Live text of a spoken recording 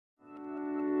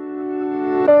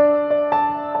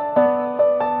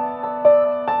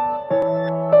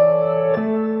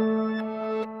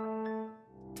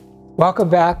Welcome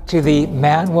back to the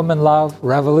Man-Woman Love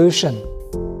Revolution.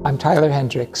 I'm Tyler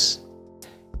Hendricks.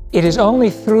 It is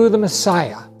only through the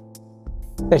Messiah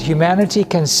that humanity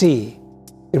can see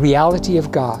the reality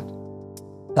of God,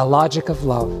 the logic of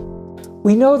love.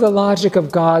 We know the logic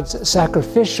of God's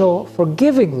sacrificial,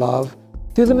 forgiving love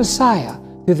through the Messiah,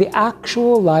 through the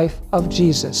actual life of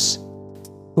Jesus,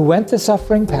 who went the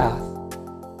suffering path,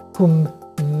 whom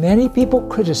many people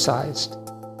criticized,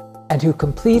 and who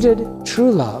completed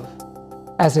true love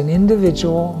as an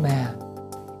individual man.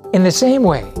 In the same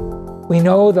way, we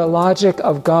know the logic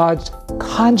of God's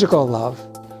conjugal love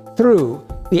through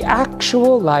the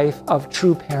actual life of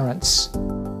true parents,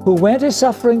 who went a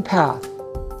suffering path,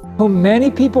 whom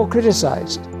many people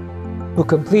criticized, who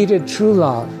completed true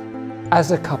love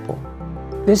as a couple.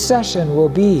 This session will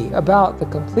be about the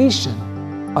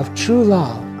completion of true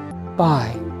love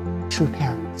by true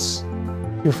parents.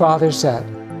 Your father said,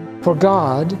 for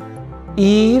God,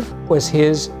 Eve was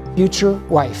his future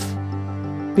wife,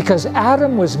 because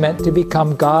Adam was meant to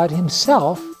become God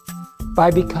himself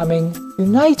by becoming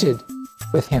united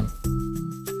with him.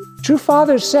 True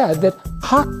Father said that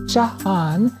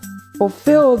Hak-Jahan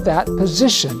fulfilled that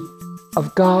position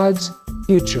of God's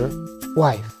future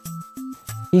wife.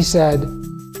 He said,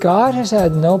 God has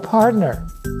had no partner.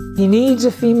 He needs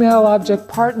a female object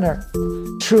partner.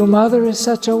 True mother is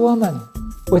such a woman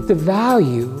with the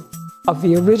value of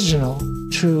the original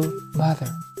true mother.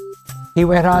 He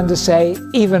went on to say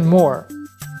even more.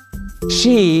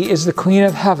 She is the queen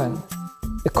of heaven,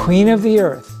 the queen of the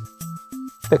earth,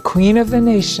 the queen of the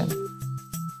nation,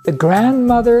 the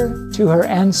grandmother to her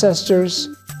ancestors,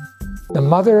 the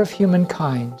mother of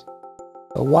humankind,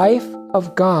 the wife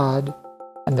of God,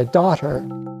 and the daughter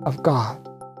of God.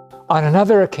 On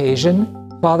another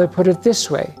occasion, Father put it this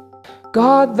way,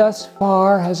 God thus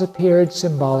far has appeared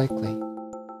symbolically.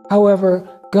 However,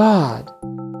 God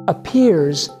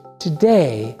appears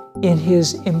today in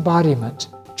his embodiment,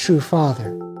 true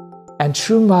Father, and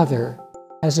true Mother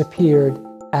has appeared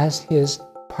as his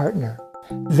partner.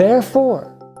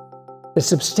 Therefore, the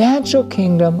substantial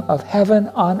kingdom of heaven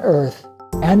on earth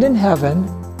and in heaven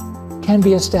can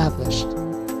be established.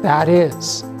 That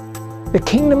is, the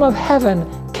kingdom of heaven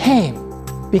came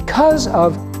because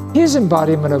of his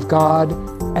embodiment of God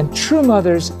and true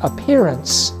Mother's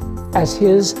appearance as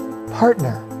his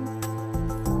partner.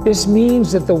 This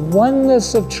means that the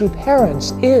oneness of true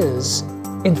parents is,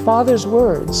 in Father's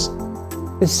words,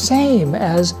 the same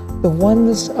as the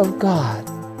oneness of God,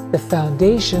 the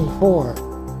foundation for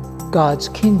God's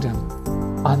kingdom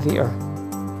on the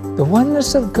earth. The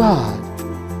oneness of God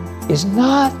is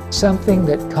not something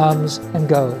that comes and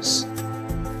goes.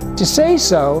 To say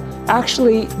so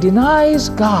actually denies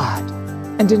God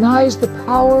and denies the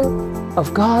power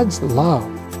of God's love,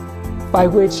 by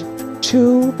which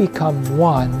two become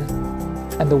one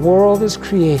and the world is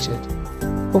created.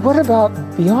 But what about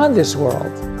beyond this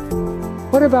world?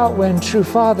 What about when True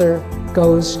Father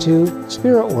goes to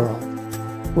Spirit World?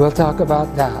 We'll talk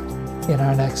about that in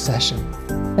our next session.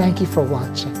 Thank you for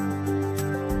watching.